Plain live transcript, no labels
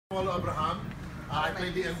Abraham. I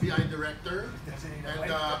play the FBI director,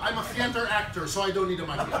 and I'm a theater actor, so I don't need a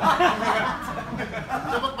microphone.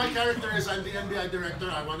 No, but my character is I'm the FBI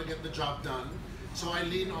director. I want to get the job done, so I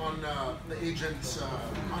lean on the agents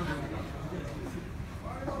under me.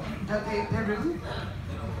 Okay, Pedro.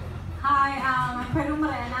 Hi, I'm Pedro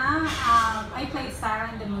Morena. I played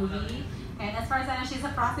Sarah in the movie, and as far as I know, she's a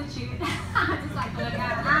prostitute. Just like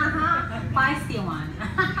feisty one.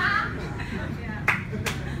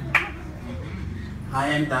 Hi,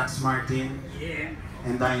 I'm Dax Martin,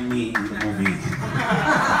 and I'm me in the movie.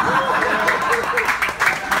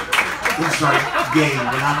 In short, gay.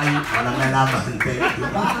 Walang nalaman.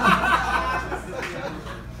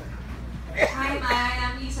 Hi,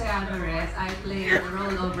 I'm Isa Alvarez. I play the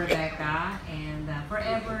role of Rebecca and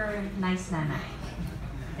forever nice nanay.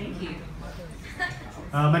 Thank you.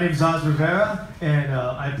 My name is Oz Rivera, and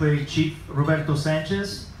I play Chief Roberto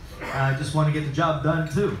Sanchez. I just want to get the job done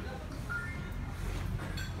too.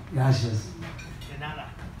 Gracias.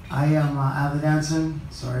 I am Alvin Anson.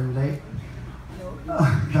 Sorry I'm late.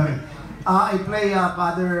 I play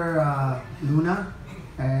Father Luna,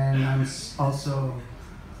 and I'm also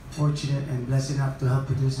fortunate and blessed enough to help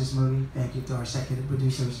produce this movie. Thank you to our executive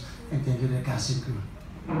producers, and thank you to the cast and crew.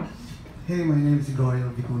 Hey, my name is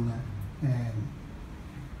Gorio Vicuna, and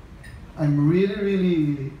I'm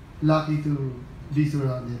really lucky to be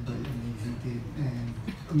surrounded by an amazing team and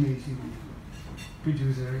amazing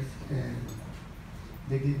producers, and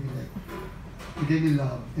they gave me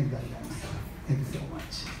love and guidance. Thank you so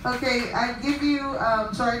much. Okay, I give you,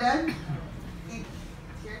 sorry, Dan?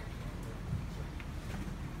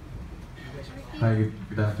 Hi,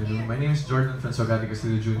 good afternoon. My name is Jordan Franzogati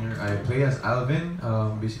Castillo Jr. I play as Alvin.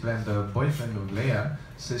 Basically, I'm the boyfriend of Leia,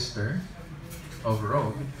 sister of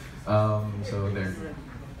Rogue. So there.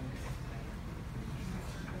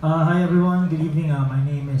 Hi everyone, good evening. My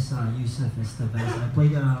name is Yusuf Estevez. I play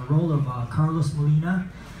the role of Carlos Molina,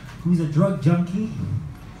 who's a drug junkie.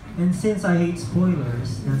 And since I hate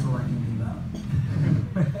spoilers, that's all I can leave out.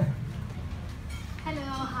 Hello,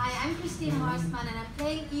 hi, I'm Christine Horstman and I'm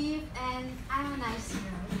playing Eve, and I'm a nice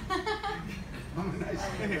girl. I'm a nice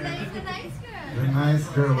girl. Playing the nice girl. The nice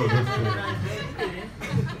girl of the film.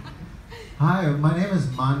 Hi, my name is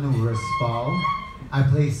Manu Raspal. I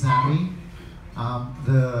play Sammy.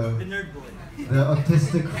 The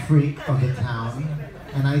autistic freak of the town,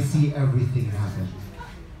 and I see everything happen.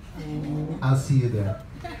 I'll see you there.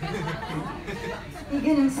 May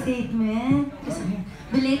ganung statement.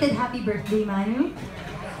 Belated happy birthday, Manu.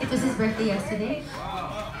 It was his birthday yesterday.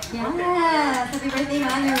 Yes, happy birthday,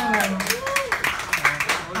 Manu.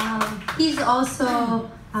 He's also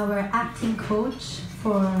our acting coach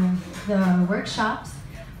for the workshops.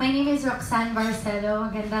 My name is Roxanne Barcelo.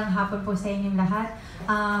 Magandang hapon po sa inyong lahat.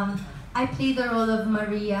 I play the role of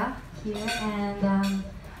Maria here, and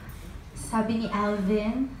sabi ni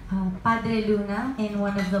Alvin, Padre Luna, in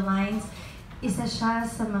one of the lines, isa siya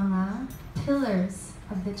sa mga pillars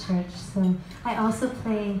of the church. So I also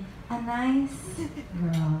play a nice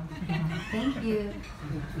girl. Thank you.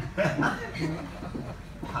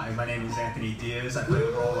 Hi, my name is Anthony Diaz. I play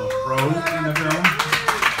the role of Rogue in the film.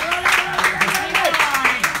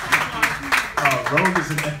 Rogue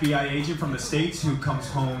is an FBI agent from the States who comes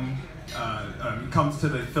home, comes to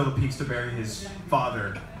the Philippines to bury his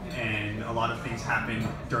father, and a lot of things happen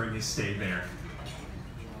during his stay there.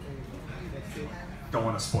 Don't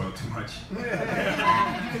want to spoil too much.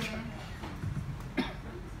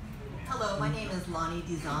 Hello, my name is Lonnie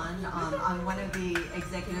Dizan. I'm one of the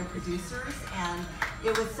executive producers, and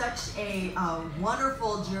it was such a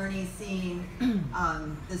wonderful journey seeing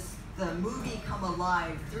the movie come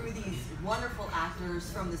alive through these wonderful actors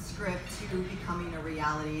from the script to becoming a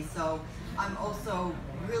reality. So I'm also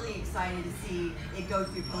really excited to see it go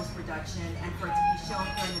through post-production and for it to be shown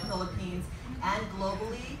here in the Philippines and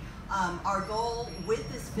globally. Our goal with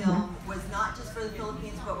this film was not just for the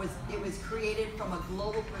Philippines, but it was created from a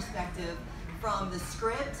global perspective, from the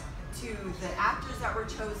script to the actors that were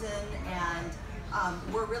chosen, and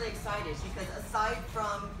we're really excited because aside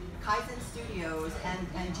from Kaizen Studios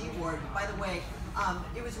and G-Ward, by the way,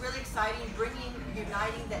 it was really exciting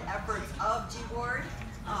uniting the efforts of G-Ward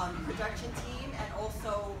production team and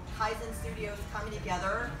also Kaizen Studios coming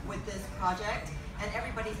together with this project, and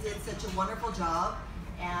everybody did such a wonderful job,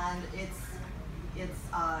 and it's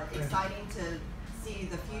exciting to see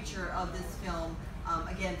the future of this film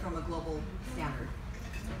again from a global standard.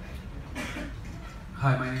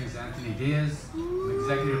 Hi, my name is Anthony Diaz. I'm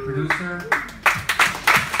executive producer.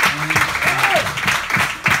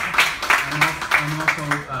 I'm also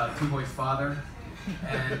two boys' father,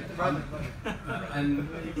 and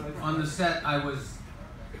on the set I was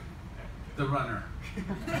the runner.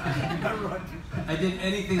 I did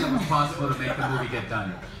anything that was possible to make the movie get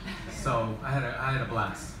done. So I had a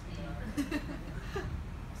blast.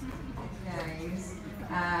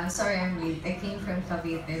 Guys, sorry I'm late. I came from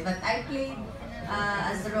Cavite, but I played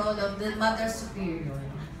as the role of the Mother Superior.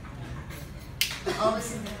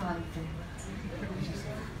 Always in the content.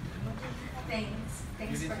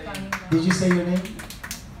 Thanks for coming. Did you say your name?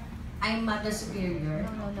 I'm Mother Superior.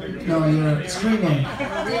 No, your screen name.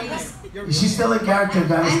 She's still in character,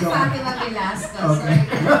 guys. I'm Don't- Fatima Velasco. Okay.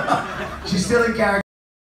 Sorry. She's still in character.